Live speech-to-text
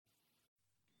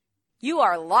You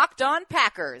are Locked On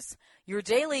Packers, your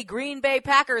daily Green Bay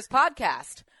Packers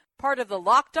podcast, part of the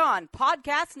Locked On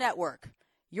Podcast Network,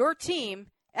 your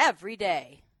team every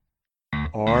day.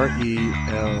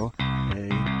 RELAX.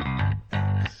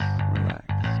 Relax.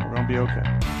 We're going to be okay.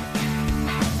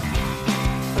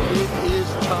 It is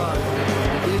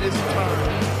time. It is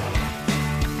time.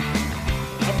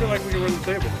 I feel like we can run the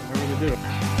table. I really do.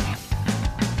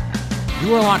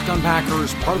 You are Locked On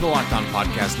Packers, part of the Locked On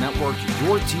Podcast Network,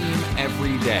 your team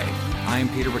every day. I am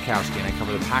Peter Bukowski, and I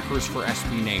cover the Packers for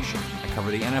SB Nation. I cover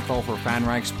the NFL for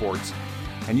FanRag Sports,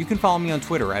 and you can follow me on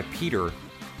Twitter at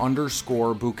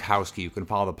Peter_Bukowski. You can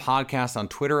follow the podcast on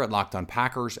Twitter at Locked On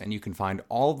Packers, and you can find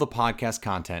all of the podcast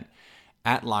content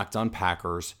at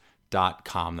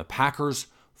LockedOnPackers.com. The Packers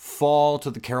fall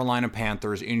to the Carolina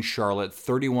Panthers in Charlotte,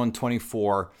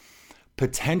 31-24,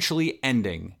 potentially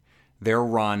ending their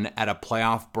run at a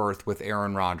playoff berth with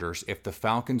Aaron Rodgers. If the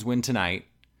Falcons win tonight,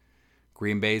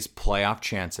 Green Bay's playoff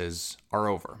chances are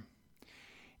over.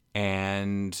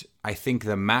 And I think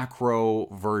the macro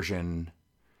version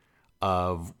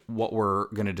of what we're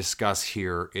going to discuss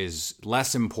here is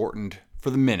less important for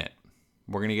the minute.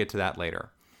 We're going to get to that later.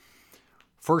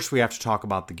 First, we have to talk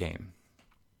about the game,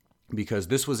 because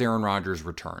this was Aaron Rodgers'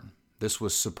 return. This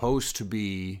was supposed to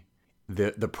be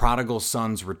the prodigal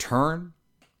son's return.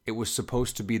 It was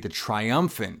supposed to be the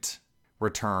triumphant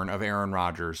return of Aaron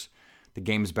Rodgers, the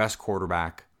game's best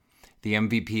quarterback, the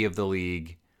MVP of the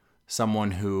league,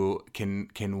 someone who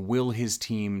can will his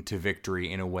team to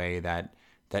victory in a way that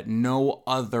no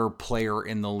other player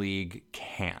in the league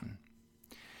can.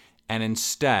 And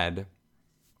instead,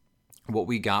 what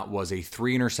we got was a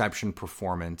 3-interception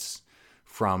performance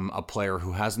from a player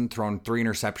who hasn't thrown 3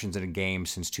 interceptions in a game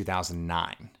since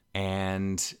 2009.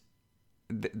 And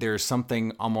there's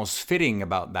something almost fitting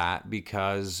about that,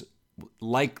 because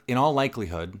like in all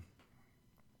likelihood,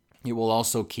 it will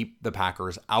also keep the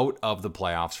Packers out of the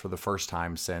playoffs for the first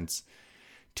time since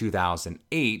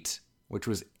 2008, which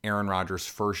was Aaron Rodgers'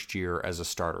 first year as a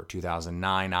starter.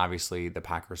 2009, obviously, the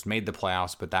Packers made the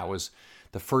playoffs, but that was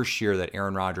the first year that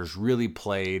Aaron Rodgers really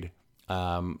played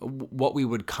what we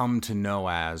would come to know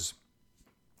as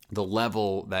the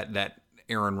level that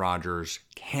Aaron Rodgers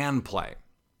can play.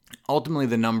 Ultimately,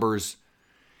 the numbers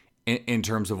in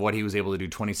terms of what he was able to do,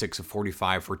 26 of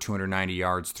 45 for 290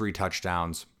 yards, 3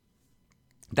 touchdowns,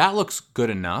 that looks good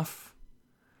enough.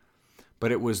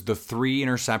 But it was the 3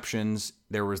 interceptions.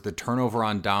 There was the turnover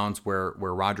on downs where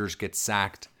Rodgers gets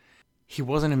sacked. He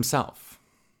wasn't himself.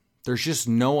 There's just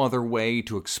no other way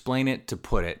to explain it, to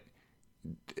put it.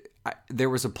 There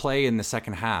was a play in the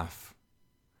second half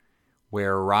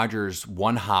where Rodgers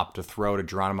one-hopped to throw to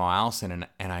Geronimo Allison,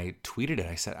 and I tweeted it.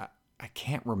 I said, I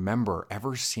can't remember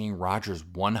ever seeing Rodgers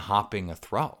one-hopping a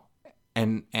throw.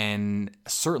 And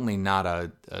certainly not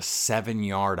a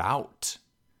 7-yard out.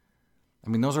 I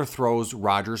mean, those are throws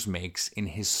Rodgers makes in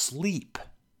his sleep.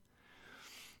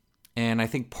 And I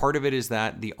think part of it is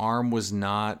that the arm was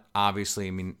not, obviously,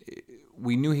 I mean,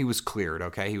 we knew he was cleared,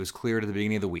 okay? He was cleared at the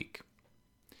beginning of the week.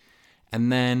 And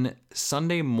then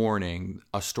Sunday morning,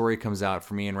 a story comes out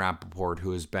from Ian Rappaport,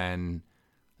 who has been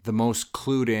the most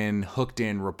clued in, hooked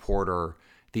in reporter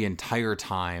the entire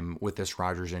time with this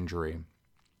Rodgers injury.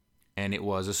 And it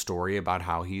was a story about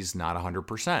how he's not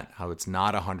 100%, how it's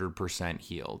not 100%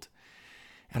 healed.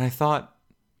 And I thought,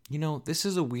 this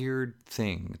is a weird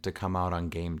thing to come out on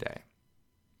game day.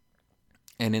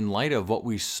 And in light of what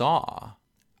we saw,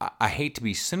 I hate to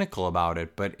be cynical about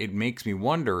it, but it makes me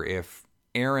wonder if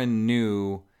Aaron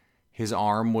knew his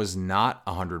arm was not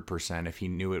 100%, if he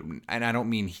knew it, and I don't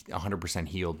mean 100%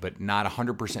 healed, but not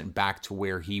 100% back to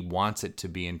where he wants it to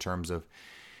be in terms of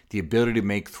the ability to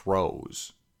make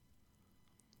throws.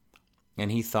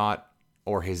 And he thought,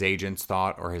 or his agents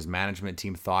thought, or his management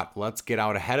team thought, let's get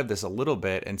out ahead of this a little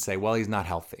bit and say, well, he's not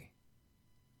healthy.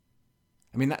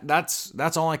 I mean, that's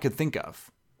all I could think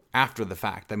of after the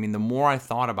fact. I mean, the more I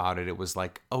thought about it, it was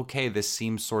like, okay, this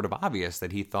seems sort of obvious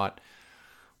that he thought,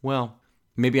 well,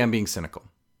 maybe I'm being cynical.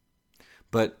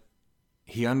 But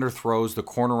he underthrows the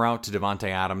corner route to Davante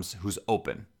Adams, who's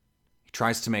open. He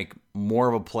tries to make more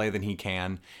of a play than he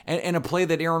can, and a play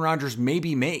that Aaron Rodgers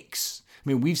maybe makes. I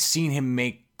mean, we've seen him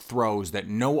make throws that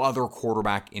no other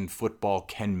quarterback in football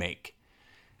can make.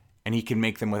 And he can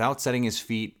make them without setting his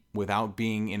feet, without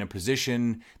being in a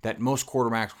position that most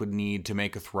quarterbacks would need to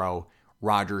make a throw.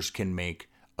 Rodgers can make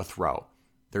a throw.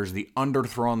 There's the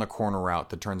underthrow on the corner route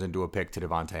that turns into a pick to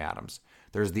Davante Adams.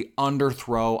 There's the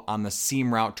underthrow on the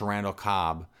seam route to Randall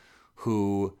Cobb,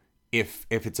 who, if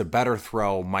it's a better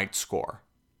throw, might score.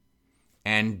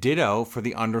 And ditto for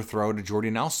the underthrow to Jordy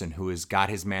Nelson, who has got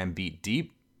his man beat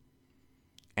deep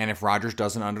And if Rodgers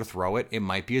doesn't underthrow it, it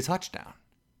might be a touchdown.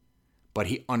 But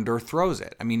he underthrows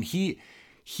it. I mean,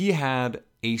 he had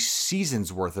a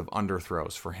season's worth of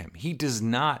underthrows for him. He does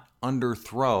not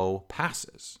underthrow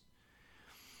passes.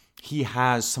 He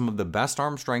has some of the best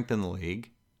arm strength in the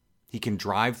league. He can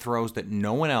drive throws that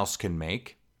no one else can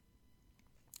make.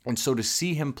 And so to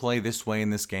see him play this way in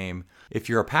this game, if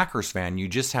you're a Packers fan, you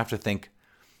just have to think,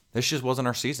 this just wasn't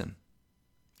our season.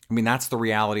 I mean, that's the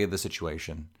reality of the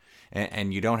situation.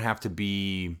 And you don't have to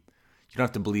believe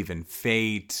in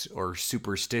fate or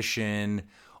superstition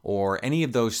or any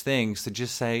of those things to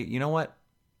just say, you know what?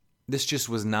 This just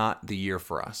was not the year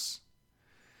for us.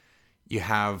 You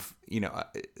have,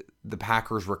 the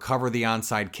Packers recover the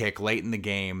onside kick late in the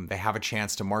game. They have a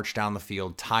chance to march down the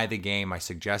field, tie the game. I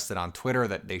suggested on Twitter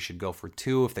that they should go for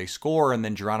 2 if they score, and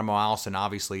then Geronimo Allison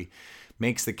obviously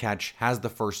makes the catch, has the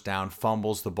first down,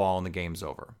 fumbles the ball, and the game's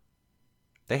over.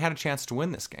 They had a chance to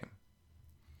win this game.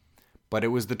 But it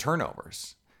was the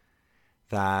turnovers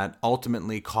that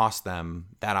ultimately cost them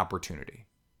that opportunity.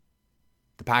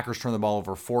 The Packers turned the ball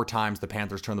over 4 times. The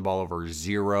Panthers turned the ball over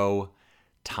 0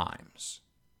 times.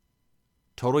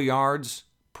 Total yards,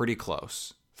 pretty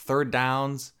close. Third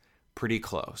downs, pretty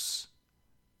close.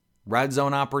 Red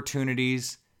zone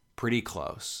opportunities, pretty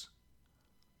close.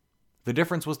 The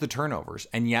difference was the turnovers,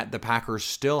 and yet the Packers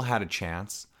still had a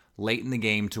chance late in the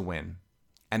game to win.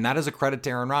 And that is a credit to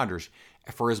Aaron Rodgers.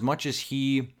 For as much as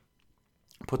he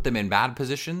put them in bad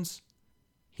positions,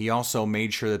 he also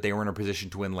made sure that they were in a position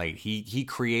to win late. He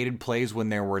created plays when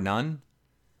there were none.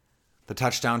 The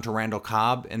touchdown to Randall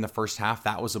Cobb in the first half,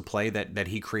 that was a play that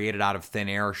he created out of thin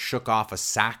air, shook off a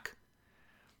sack,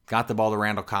 got the ball to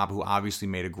Randall Cobb, who obviously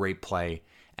made a great play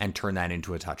and turned that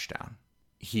into a touchdown.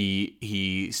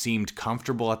 He seemed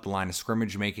comfortable at the line of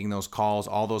scrimmage making those calls,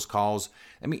 all those calls.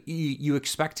 I mean, you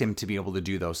expect him to be able to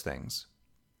do those things.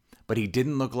 But he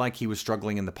didn't look like he was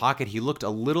struggling in the pocket. He looked a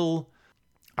little,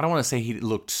 I don't want to say he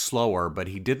looked slower, but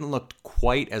he didn't look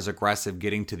quite as aggressive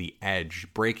getting to the edge,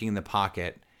 breaking the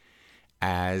pocket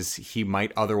as he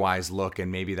might otherwise look.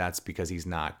 And maybe that's because he's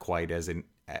not quite as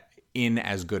in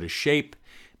as good a shape.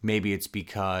 Maybe it's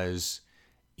because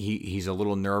he's a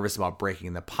little nervous about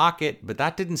breaking the pocket, but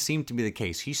that didn't seem to be the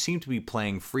case. He seemed to be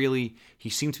playing freely. He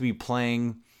seemed to be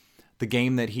playing the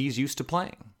game that he's used to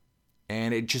playing.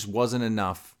 And it just wasn't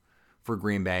enough for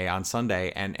Green Bay on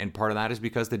Sunday. And part of that is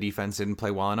because the defense didn't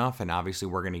play well enough. And obviously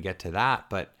we're going to get to that.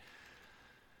 But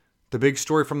the big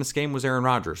story from this game was Aaron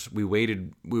Rodgers. We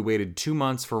waited 2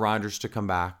 months for Rodgers to come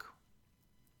back.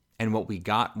 And what we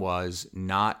got was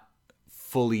not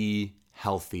fully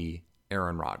healthy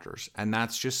Aaron Rodgers. And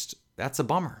that's a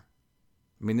bummer.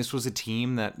 I mean, this was a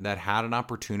team that had an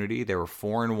opportunity. They were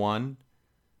 4-1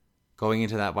 going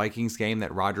into that Vikings game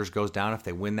that Rodgers goes down. If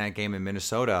they win that game in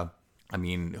Minnesota, I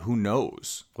mean, who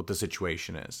knows what the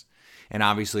situation is. And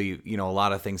obviously, a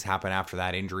lot of things happen after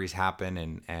that. Injuries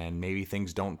happen and maybe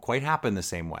things don't quite happen the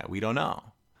same way. We don't know.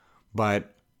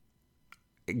 But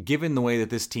given the way that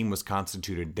this team was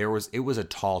constituted, it was a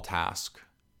tall task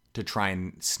to try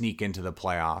and sneak into the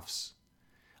playoffs.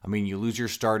 I mean, you lose your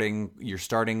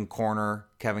starting corner,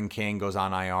 Kevin King, goes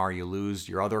on IR. You lose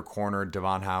your other corner,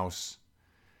 Devon House.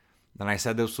 Then I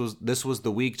said this was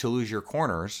the week to lose your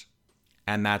corners,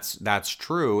 and that's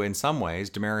true in some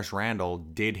ways. Damarious Randall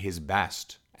did his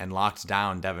best and locked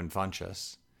down Devin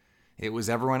Funchess. It was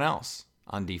everyone else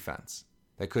on defense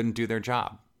that couldn't do their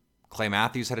job. Clay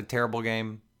Matthews had a terrible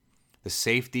game. The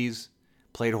safeties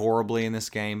played horribly in this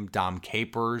game. Dom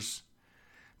Capers.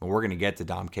 But we're going to get to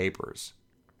Dom Capers.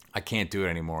 I can't do it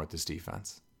anymore with this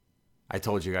defense. I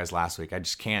told you guys last week, I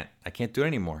can't do it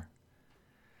anymore.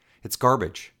 It's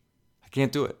garbage. I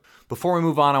can't do it. Before we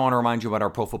move on, I want to remind you about our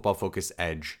Pro Football Focus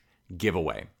Edge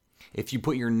giveaway. If you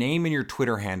put your name and your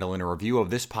Twitter handle in a review of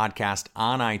this podcast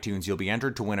on iTunes, you'll be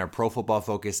entered to win our Pro Football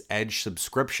Focus Edge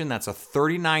subscription. That's a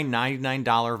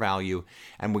 $39.99 value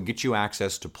and will get you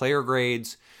access to player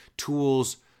grades,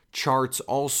 tools, charts,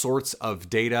 all sorts of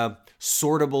data,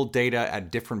 sortable data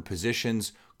at different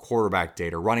positions, quarterback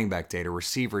data, running back data,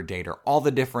 receiver data, all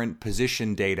the different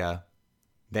position data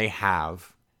they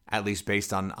have, at least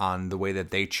based on the way that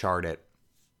they chart it.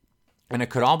 And it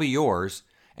could all be yours,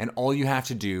 and all you have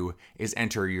to do is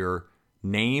enter your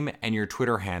name and your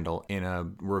Twitter handle in a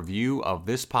review of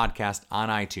this podcast on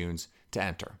iTunes to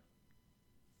enter.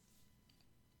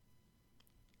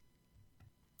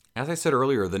 As I said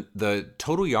earlier, the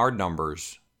total yard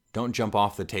numbers don't jump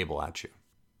off the table at you.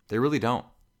 They really don't.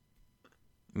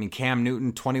 I mean, Cam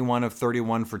Newton, 21 of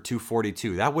 31 for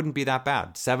 242. That wouldn't be that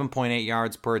bad. 7.8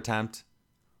 yards per attempt.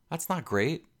 That's not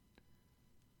great.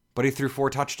 But he threw 4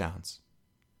 touchdowns.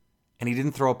 And he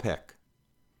didn't throw a pick.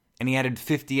 and he added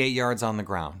 58 yards on the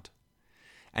ground.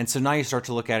 And so now you start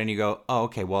to look at it and you go, oh,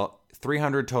 okay, well,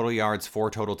 300 total yards, 4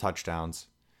 total touchdowns.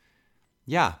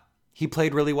 Yeah, he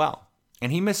played really well.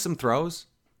 And he missed some throws.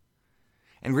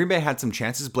 And Green Bay had some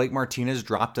chances. Blake Martinez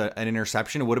dropped an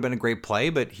interception. It would have been a great play,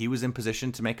 but he was in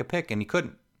position to make a pick, and he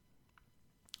couldn't.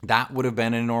 That would have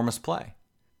been an enormous play.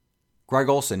 Greg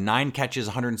Olsen, 9 catches,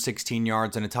 116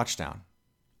 yards, and a touchdown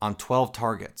on 12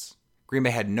 targets. Green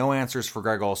Bay had no answers for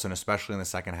Greg Olsen, especially in the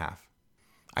second half.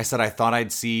 I said I thought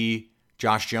I'd see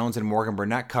Josh Jones and Morgan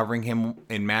Burnett covering him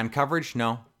in man coverage.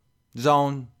 No.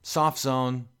 Zone, soft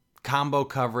zone, combo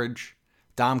coverage,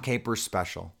 Dom Capers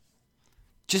special.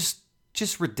 Just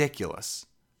ridiculous.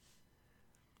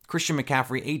 Christian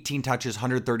McCaffrey, 18 touches,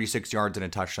 136 yards, and a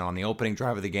touchdown on the opening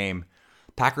drive of the game.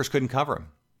 Packers couldn't cover him.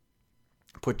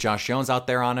 Put Josh Jones out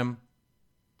there on him,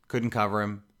 couldn't cover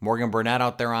him. Morgan Burnett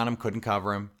out there on him, couldn't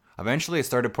cover him. Eventually, it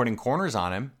started putting corners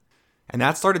on him, and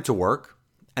that started to work.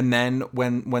 And then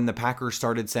when the Packers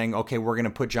started saying, okay, we're going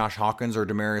to put Josh Hawkins or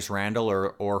Demarius Randall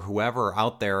or whoever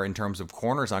out there in terms of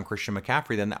corners on Christian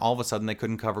McCaffrey, then all of a sudden they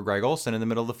couldn't cover Greg Olsen in the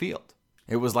middle of the field.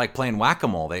 It was like playing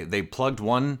whack-a-mole. They plugged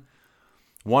one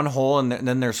hole, and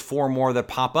then there's 4 more that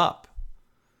pop up.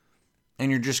 And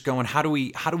you're just going, how do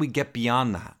we get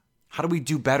beyond that? How do we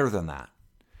do better than that?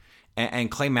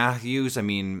 And Clay Matthews, I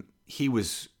mean, he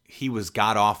was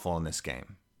god-awful in this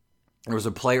game. There was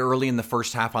a play early in the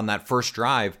first half on that first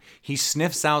drive. He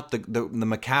sniffs out the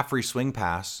McCaffrey swing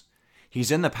pass.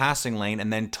 He's in the passing lane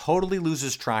and then totally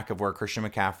loses track of where Christian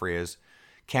McCaffrey is.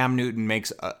 Cam Newton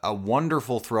makes a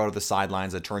wonderful throw to the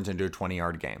sidelines that turns into a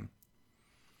 20-yard game.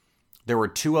 There were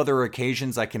 2 other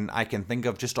occasions I can think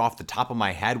of just off the top of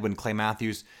my head when Clay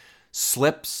Matthews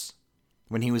slips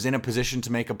when he was in a position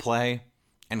to make a play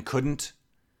and couldn't.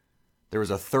 There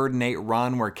was a 3rd and 8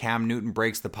 run where Cam Newton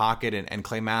breaks the pocket and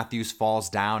Clay Matthews falls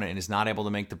down and is not able to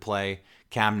make the play.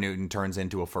 Cam Newton turns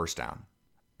into a first down.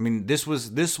 I mean, this was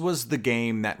the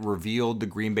game that revealed the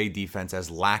Green Bay defense as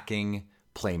lacking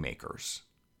playmakers.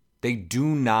 They do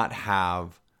not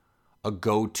have a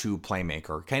go-to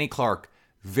playmaker. Kenny Clark,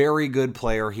 very good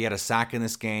player. He had a sack in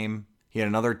this game. He had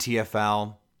another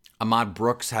TFL. Ahmad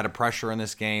Brooks had a pressure in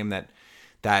this game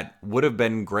that would have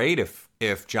been great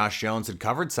if Josh Jones had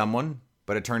covered someone,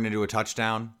 but it turned into a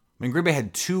touchdown. I mean, Green Bay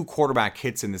had 2 quarterback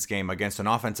hits in this game against an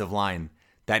offensive line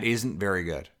that isn't very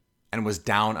good and was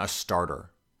down a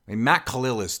starter. I mean, Matt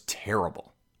Khalil is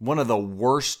terrible. One of the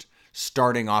worst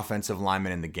starting offensive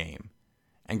linemen in the game.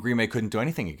 And Green Bay couldn't do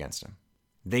anything against him.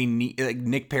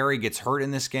 Nick Perry gets hurt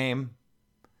in this game.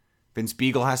 Vince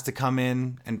Beagle has to come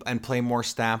in and play more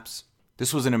snaps.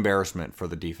 This was an embarrassment for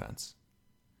the defense.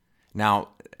 Now,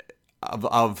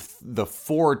 of the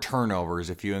 4 turnovers,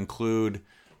 if you include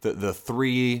the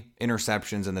 3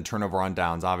 interceptions and the turnover on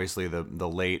downs, obviously the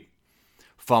late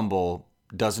fumble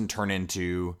doesn't turn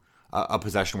into a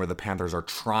possession where the Panthers are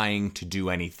trying to do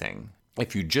anything.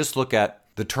 If you just look at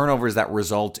the turnovers that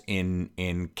result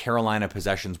in Carolina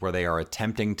possessions where they are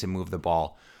attempting to move the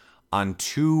ball, on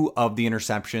 2 of the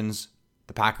interceptions,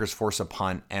 the Packers force a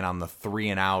punt, and on the 3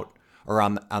 and out, or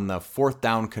on the 4th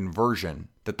down conversion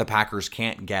that the Packers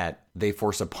can't get, they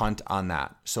force a punt on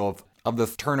that. So of the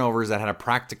turnovers that had a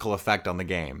practical effect on the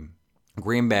game,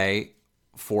 Green Bay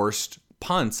forced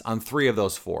punts on 3 of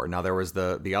those 4. Now there was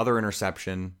the other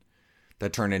interception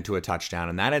that turned into a touchdown,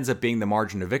 and that ends up being the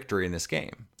margin of victory in this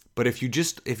game. But if you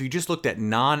just looked at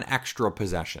non-extra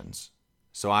possessions,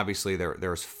 so obviously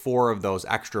there's 4 of those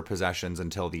extra possessions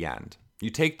until the end.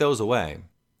 You take those away,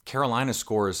 Carolina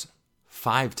scores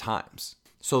 5 times.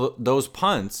 So those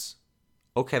punts,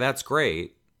 okay, that's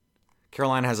great.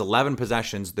 Carolina has 11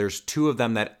 possessions. There's 2 of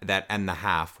them that end the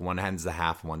half. One ends the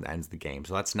half, one ends the game.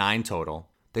 So that's 9 total.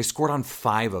 They scored on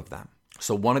 5 of them.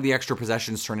 So one of the extra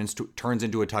possessions turns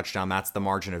into a touchdown. That's the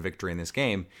margin of victory in this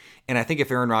game. And I think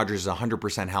if Aaron Rodgers is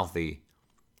 100% healthy,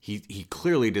 he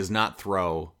clearly does not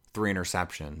throw 3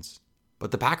 interceptions.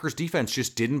 But the Packers defense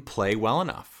just didn't play well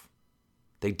enough.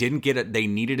 They didn't get it. They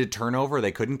needed a turnover.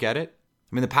 They couldn't get it.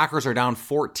 I mean, the Packers are down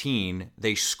 14.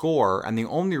 They score, and the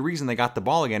only reason they got the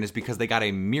ball again is because they got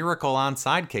a miracle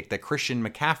onside kick that Christian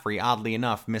McCaffrey, oddly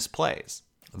enough, misplays.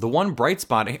 The one bright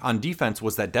spot on defense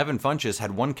was that Devin Funchess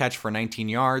had 1 catch for 19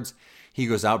 yards. He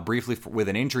goes out briefly with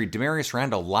an injury. Demarius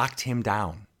Randall locked him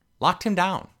down.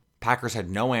 Packers had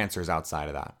no answers outside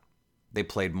of that. They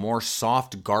played more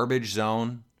soft garbage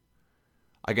zone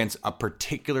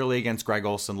particularly against Greg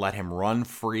Olsen, let him run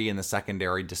free in the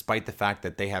secondary, despite the fact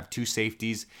that they have 2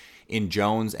 safeties in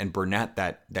Jones and Burnett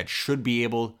that should be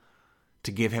able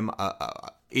to give him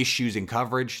issues in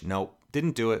coverage. Nope,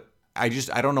 didn't do it. I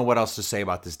don't know what else to say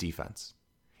about this defense.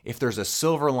 if there's a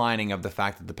silver lining of the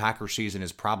fact that the Packers season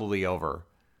is probably over,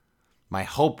 my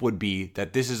hope would be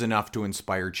that this is enough to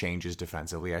inspire changes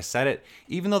defensively. I said it,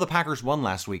 even though the Packers won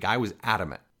last week, I was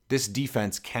adamant. This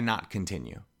defense cannot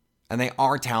continue. And they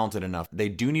are talented enough. They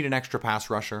do need an extra pass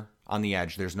rusher on the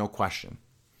edge. There's no question.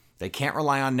 They can't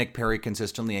rely on Nick Perry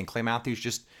consistently, and Clay Matthews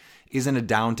just isn't a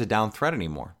down-to-down threat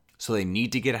anymore. So they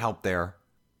need to get help there.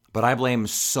 But I blame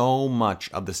so much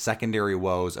of the secondary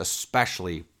woes,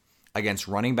 especially against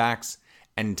running backs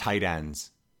and tight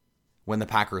ends, when the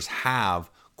Packers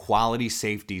have quality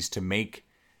safeties to make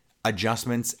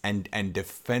adjustments and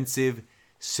defensive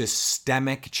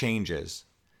systemic changes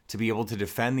to be able to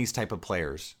defend these type of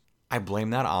players. I blame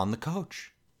that on the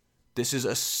coach. This is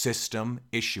a system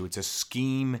issue. It's a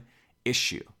scheme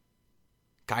issue.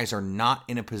 Guys are not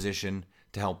in a position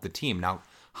to help the team. Now,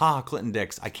 Clinton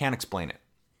Dix, I can't explain it.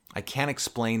 I can't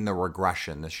explain the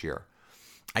regression this year.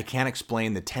 I can't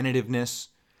explain the tentativeness.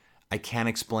 I can't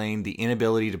explain the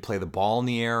inability to play the ball in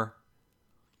the air.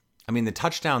 I mean, the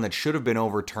touchdown that should have been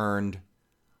overturned,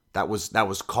 that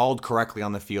was called correctly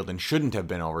on the field and shouldn't have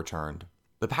been overturned.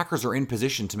 The Packers are in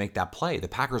position to make that play. The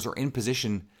Packers are in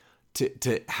position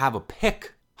to have a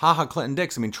pick. Clinton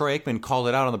Dix. I mean, Troy Aikman called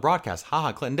it out on the broadcast.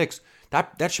 Clinton Dix.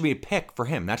 That should be a pick for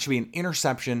him. That should be an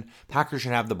interception. Packers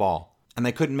should have the ball. And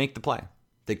they couldn't make the play.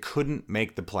 They couldn't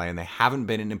make the play, and they haven't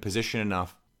been in a position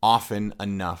often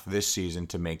enough this season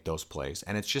to make those plays.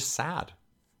 And it's just sad.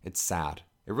 It's sad.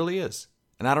 It really is.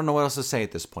 And I don't know what else to say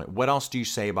at this point. What else do you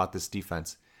say about this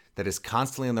defense that is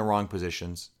constantly in the wrong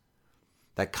positions,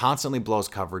 that constantly blows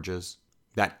coverages,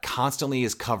 that constantly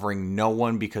is covering no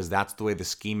one because that's the way the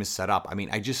scheme is set up? I mean,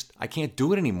 I can't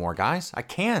do it anymore, guys. I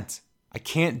can't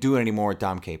do it anymore with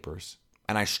Dom Capers.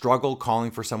 And I struggle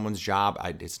calling for someone's job.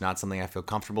 It's not something I feel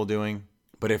comfortable doing.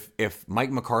 But if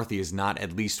Mike McCarthy is not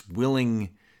at least willing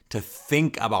to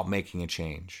think about making a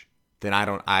change, then I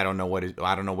don't know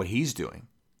what he's doing.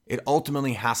 It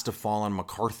ultimately has to fall on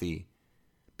McCarthy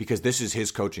because this is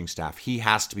his coaching staff. He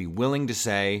has to be willing to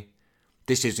say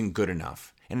this isn't good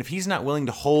enough. And if he's not willing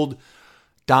to hold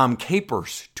Dom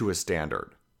Capers to a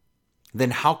standard,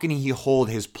 then how can he hold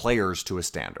his players to a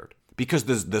standard? Because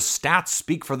the stats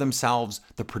speak for themselves,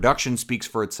 the production speaks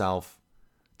for itself,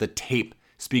 the tape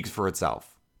speaks for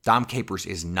itself. Dom Capers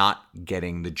is not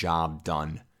getting the job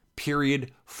done.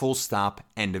 Period. Full stop.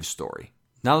 End of story.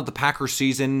 Now that the Packers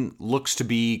season looks to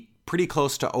be pretty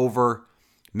close to over,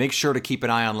 make sure to keep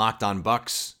an eye on Locked On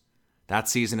Bucks. That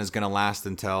season is going to last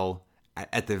until,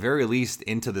 at the very least,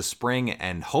 into the spring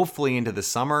and hopefully into the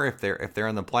summer if they're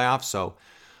in the playoffs. So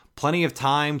plenty of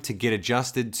time to get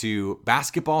adjusted to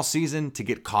basketball season, to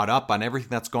get caught up on everything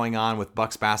that's going on with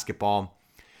Bucks basketball.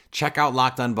 Check out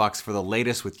Locked On Bucks for the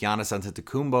latest with Giannis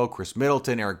Antetokounmpo, Chris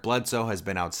Middleton, Eric Bledsoe has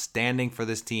been outstanding for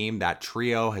this team. That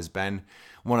trio has been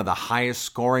one of the highest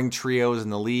scoring trios in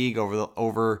the league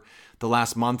over the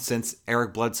last month since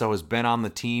Eric Bledsoe has been on the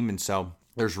team, and so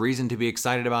there's reason to be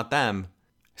excited about them.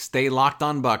 Stay Locked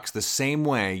On Bucks the same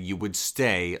way you would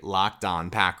stay Locked On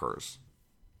Packers.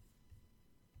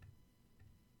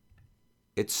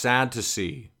 It's sad to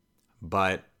see,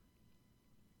 but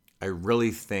I really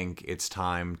think it's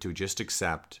time to just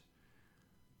accept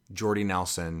Jordy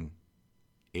Nelson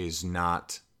is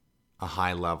not a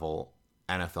high-level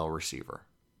NFL receiver.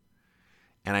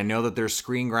 And I know that there's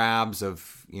screen grabs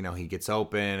of, he gets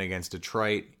open against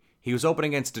Detroit. He was open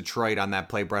against Detroit on that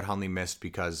play Brett Hundley missed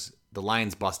because the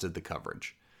Lions busted the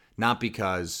coverage, not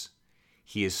because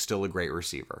he is still a great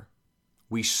receiver.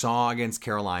 We saw against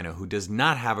Carolina, who does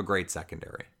not have a great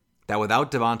secondary, that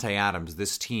without Davante Adams,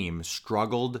 this team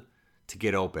struggled to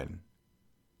get open.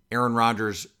 Aaron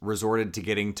Rodgers resorted to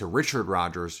getting to Richard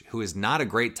Rodgers, who is not a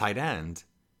great tight end,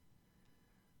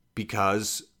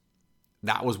 because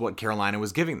that was what Carolina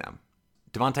was giving them.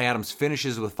 Davante Adams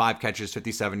finishes with 5 catches,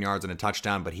 57 yards, and a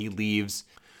touchdown, but he leaves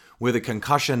with a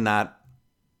concussion that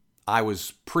I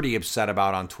was pretty upset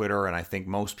about on Twitter, and I think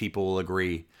most people will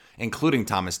agree, including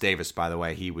Thomas Davis, by the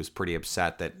way. He was pretty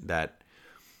upset that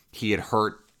he had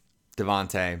hurt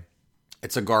Davante.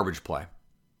 It's a garbage play.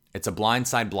 It's a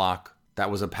blindside block.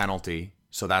 That was a penalty.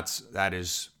 So that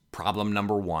is problem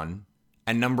number 1.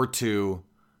 And number 2,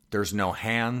 there's no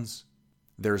hands.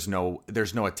 There's no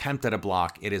attempt at a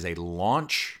block. It is a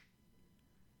launch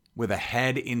with a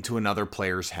head into another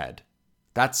player's head.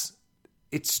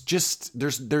 It's just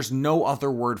there's no other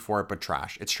word for it but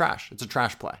trash. It's trash. It's a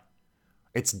trash play.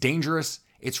 It's dangerous.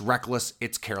 It's reckless.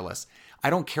 It's careless. I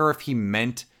don't care if he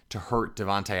meant to hurt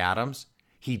Davante Adams.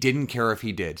 He didn't care if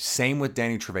he did. Same with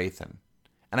Danny Trevathan.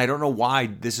 And I don't know why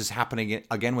this is happening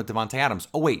again with Davante Adams.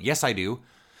 Oh, wait, yes, I do.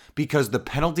 Because the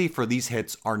penalty for these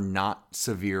hits are not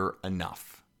severe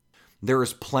enough. There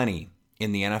is plenty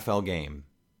in the NFL game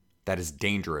that is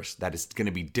dangerous, that is going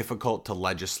to be difficult to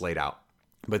legislate out.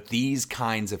 But these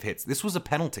kinds of hits, this was a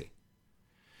penalty.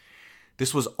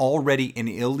 This was already an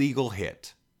illegal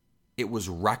hit. It was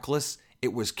reckless,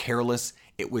 it was careless,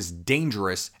 it was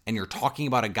dangerous, and you're talking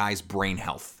about a guy's brain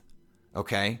health,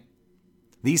 okay?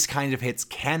 These kinds of hits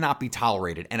cannot be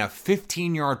tolerated, and a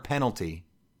 15-yard penalty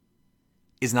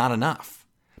is not enough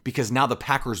because now the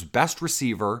Packers' best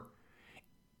receiver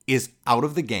is out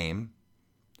of the game,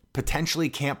 potentially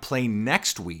can't play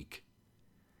next week,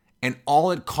 and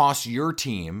all it costs your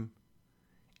team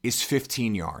is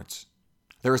 15 yards.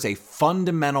 There is a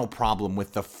fundamental problem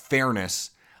with the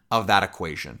fairness of that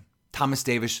equation. Thomas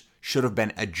Davis should have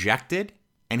been ejected,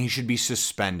 and he should be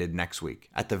suspended next week.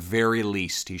 At the very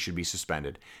least, he should be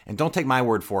suspended. And don't take my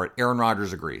word for it, Aaron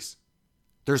Rodgers agrees.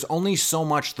 There's only so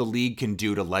much the league can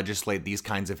do to legislate these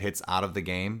kinds of hits out of the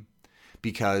game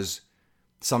because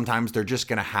sometimes they're just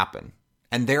going to happen.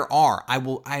 And there are.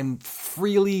 I'm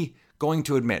freely going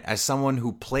to admit, as someone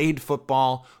who played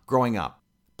football growing up,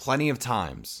 plenty of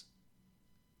times,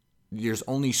 there's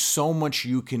only so much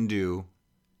you can do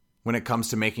when it comes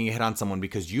to making a hit on someone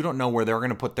because you don't know where they're going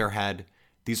to put their head.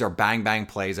 These are bang-bang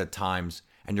plays at times,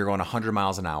 and you're going 100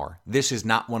 miles an hour. This is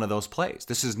not one of those plays.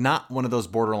 This is not one of those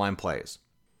borderline plays.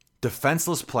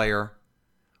 Defenseless player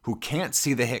who can't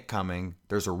see the hit coming.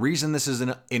 There's a reason this is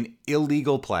an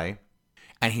illegal play,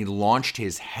 and he launched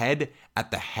his head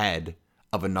at the head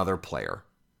of another player.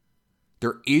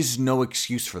 There is no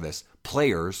excuse for this.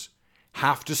 Players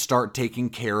have to start taking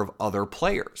care of other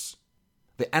players.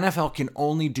 The NFL can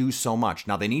only do so much.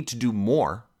 Now, they need to do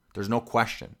more. There's no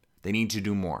question. They need to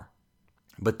do more.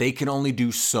 But they can only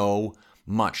do so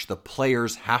much. The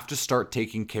players have to start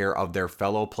taking care of their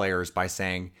fellow players by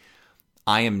saying,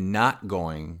 I am not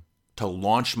going to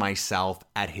launch myself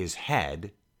at his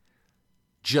head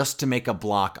just to make a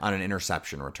block on an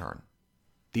interception return.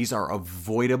 These are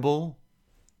avoidable,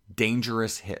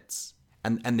 dangerous hits.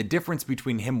 And the difference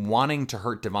between him wanting to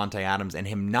hurt Davante Adams and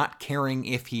him not caring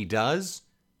if he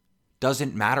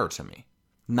doesn't matter to me.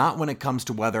 Not when it comes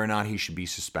to whether or not he should be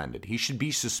suspended. He should be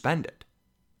suspended.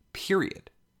 Period.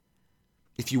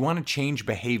 If you want to change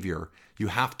behavior, you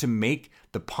have to make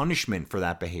the punishment for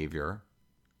that behavior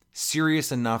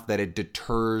serious enough that it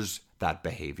deters that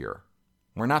behavior.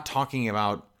 We're not talking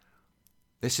about,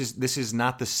 this is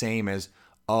not the same as,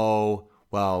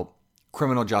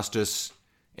 criminal justice,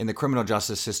 in the criminal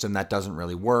justice system, that doesn't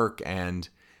really work. And,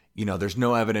 there's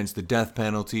no evidence the death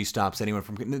penalty stops anyone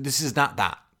from, this is not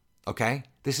that. Okay?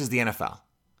 This is the NFL.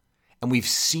 And we've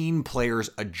seen players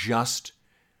adjust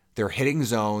their hitting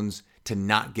zones to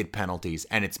not get penalties,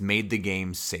 and it's made the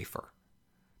game safer.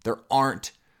 There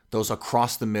aren't those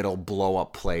across the middle blow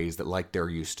up plays that like there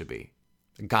used to be.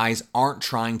 Guys aren't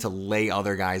trying to lay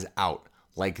other guys out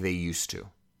like they used to.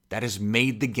 That has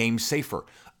made the game safer.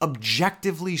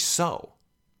 Objectively so.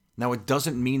 Now, it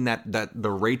doesn't mean that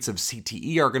the rates of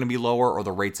CTE are going to be lower or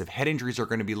the rates of head injuries are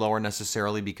going to be lower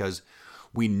necessarily, because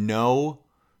we know,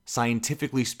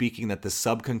 scientifically speaking, that the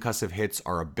subconcussive hits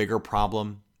are a bigger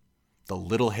problem, the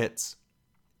little hits.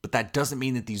 But that doesn't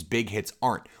mean that these big hits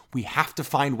aren't. We have to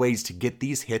find ways to get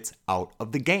these hits out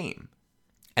of the game.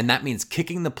 And that means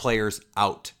kicking the players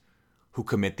out who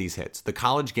commit these hits. The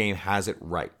college game has it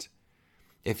right.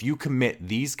 If you commit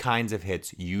these kinds of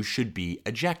hits, you should be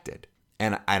ejected.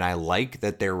 And I like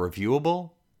that they're reviewable,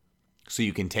 so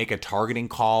you can take a targeting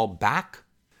call back.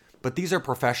 But these are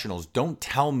professionals. Don't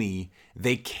tell me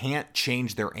they can't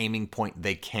change their aiming point.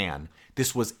 They can.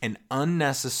 This was an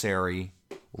unnecessary,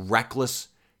 reckless,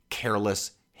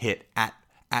 careless hit at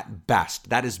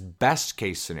best. That is best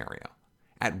case scenario.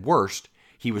 At worst,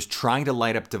 he was trying to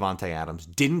light up Davante Adams,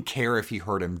 didn't care if he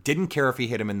hurt him, didn't care if he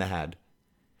hit him in the head,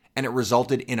 and it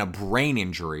resulted in a brain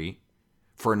injury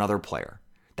for another player.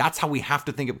 That's how we have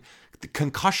to think of it.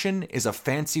 Concussion is a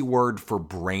fancy word for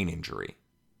brain injury.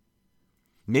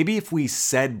 Maybe if we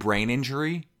said brain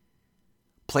injury,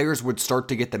 players would start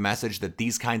to get the message that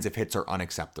these kinds of hits are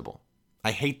unacceptable.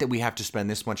 I hate that we have to spend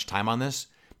this much time on this,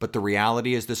 but the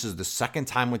reality is this is the second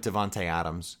time with Davante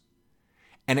Adams,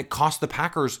 and it cost the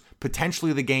Packers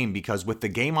potentially the game, because with the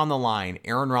game on the line,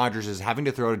 Aaron Rodgers is having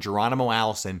to throw to Geronimo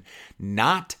Allison,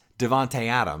 not Davante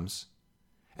Adams,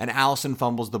 and Allison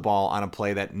fumbles the ball on a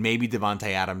play that maybe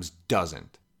Davante Adams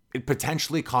doesn't. It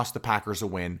potentially cost the Packers a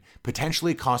win,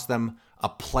 potentially cost them a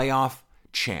playoff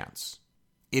chance.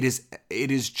 It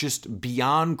is just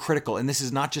beyond critical, and this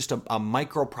is not just a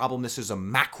micro problem, this is a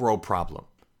macro problem.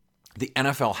 The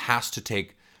NFL has to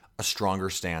take a stronger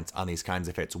stance on these kinds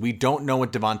of hits. We don't know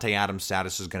what Davante Adams'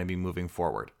 status is going to be moving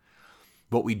forward.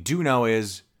 What we do know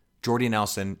is Jordy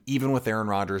Nelson, even with Aaron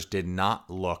Rodgers, did not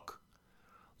look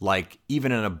like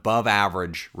even an above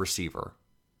average receiver.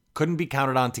 Couldn't be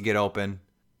counted on to get open.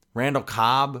 Randall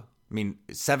Cobb,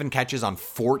 7 catches on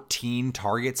 14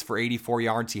 targets for 84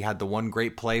 yards. He had the one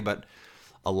great play, but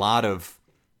a lot of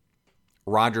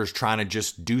Rodgers trying to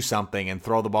just do something and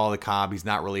throw the ball to Cobb. He's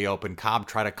not really open. Cobb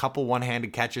tried a couple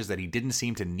one-handed catches that he didn't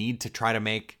seem to need to try to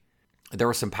make. There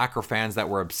were some Packer fans that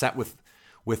were upset with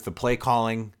the play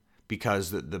calling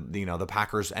because the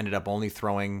Packers ended up only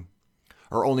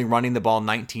running the ball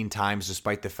 19 times,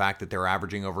 despite the fact that they're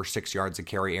averaging over 6 yards a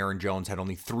carry. Aaron Jones had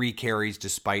only 3 carries,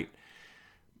 despite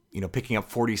picking up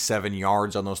 47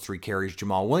 yards on those 3 carries.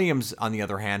 Jamal Williams, on the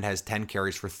other hand, has 10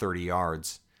 carries for 30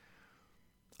 yards.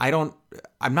 I'm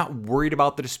not worried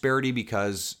about the disparity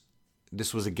because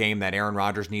this was a game that Aaron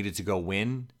Rodgers needed to go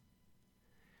win.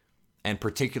 And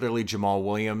particularly Jamal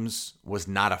Williams was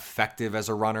not effective as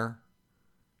a runner.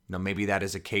 Now, maybe that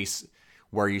is a case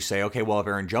where you say, okay, well, if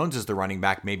Aaron Jones is the running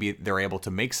back, maybe they're able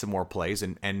to make some more plays.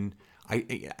 And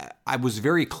I was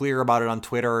very clear about it on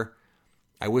Twitter.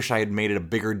 I wish I had made it a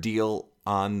bigger deal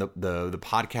on the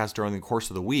podcast during the course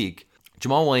of the week.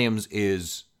 Jamal Williams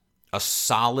is a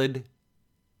solid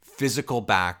physical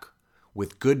back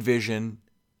with good vision,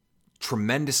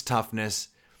 tremendous toughness,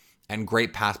 and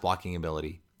great pass blocking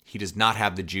ability. He does not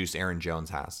have the juice Aaron Jones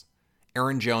has.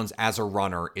 Aaron Jones, as a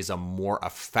runner, is a more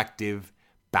effective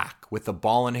back. With the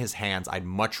ball in his hands, I'd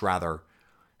much rather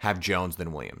have Jones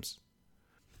than Williams.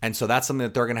 And so that's something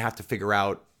that they're going to have to figure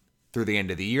out through the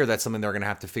end of the year. That's something they're going to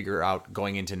have to figure out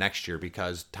going into next year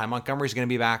because Ty Montgomery's going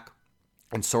to be back,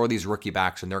 and so are these rookie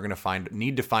backs, and they're going to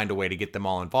need to find a way to get them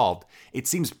all involved. It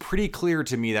seems pretty clear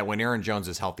to me that when Aaron Jones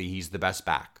is healthy, he's the best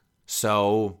back.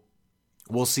 So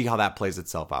we'll see how that plays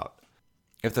itself out.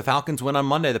 If the Falcons win on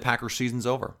Monday, the Packers season's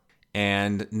over.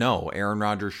 And no, Aaron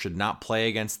Rodgers should not play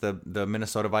against the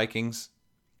Minnesota Vikings.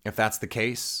 If that's the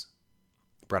case,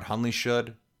 Brett Hundley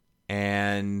should.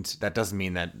 And that doesn't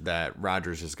mean that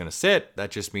Rodgers is going to sit. That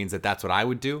just means that that's what I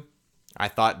would do. I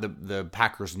thought the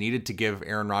Packers needed to give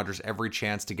Aaron Rodgers every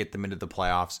chance to get them into the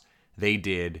playoffs. They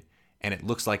did, and it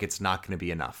looks like it's not going to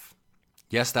be enough.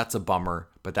 Yes, that's a bummer,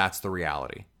 but that's the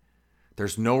reality.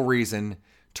 There's no reason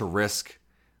to risk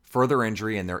further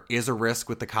injury, and there is a risk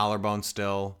with the collarbone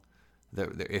still.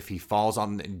 If he falls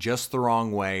on just the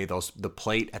wrong way, the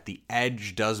plate at the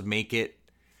edge does make it.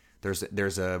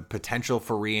 There's a potential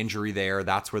for re-injury there.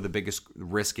 That's where the biggest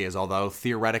risk is. Although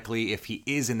theoretically, if he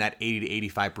is in that 80 to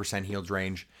 85% healed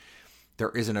range, there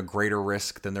isn't a greater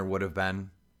risk than there would have been.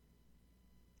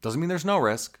 Doesn't mean there's no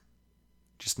risk,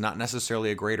 just not necessarily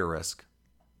a greater risk.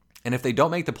 And if they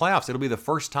don't make the playoffs, it'll be the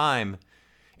first time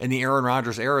in the Aaron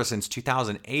Rodgers era since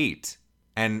 2008,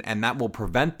 and that will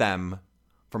prevent them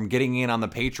from getting in on the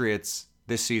Patriots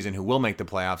this season, who will make the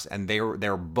playoffs, and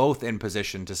they're both in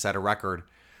position to set a record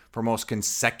for most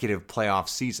consecutive playoff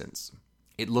seasons.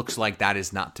 It looks like that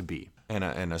is not to be.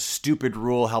 And a stupid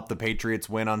rule helped the Patriots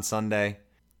win on Sunday.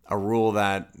 A rule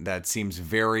that seems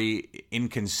very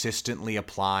inconsistently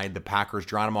applied. The Packers,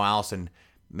 Geronimo Allison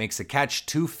makes a catch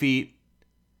 2 feet,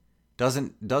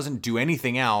 doesn't do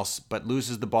anything else, but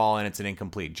loses the ball and it's an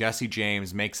incomplete. Jesse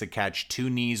James makes a catch, 2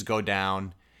 knees go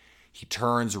down. He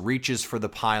turns, reaches for the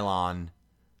pylon.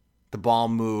 The ball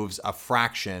moves a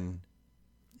fraction.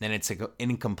 Then it's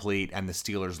incomplete, and the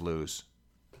Steelers lose.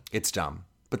 It's dumb.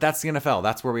 But that's the NFL.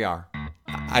 That's where we are.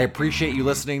 I appreciate you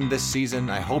listening this season.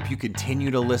 I hope you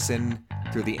continue to listen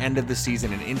through the end of the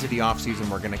season and into the offseason.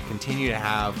 We're going to continue to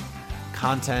have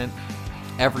content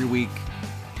every week.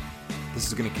 This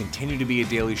is going to continue to be a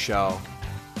daily show.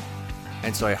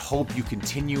 And so I hope you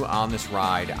continue on this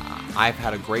ride. I've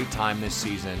had a great time this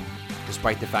season,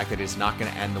 despite the fact that it's not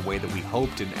going to end the way that we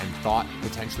hoped and thought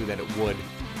potentially that it would.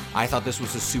 I thought this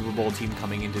was a Super Bowl team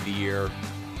coming into the year.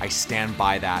 I stand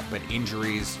by that, but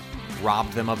injuries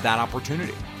robbed them of that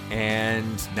opportunity.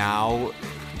 And now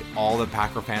all the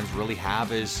Packer fans really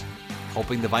have is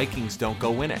hoping the Vikings don't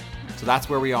go win it. So that's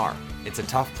where we are. It's a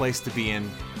tough place to be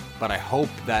in, but I hope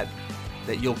that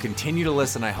you'll continue to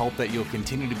listen. I hope that you'll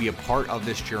continue to be a part of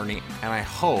this journey, and I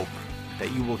hope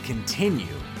that you will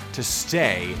continue to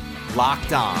stay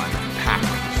locked on Packers.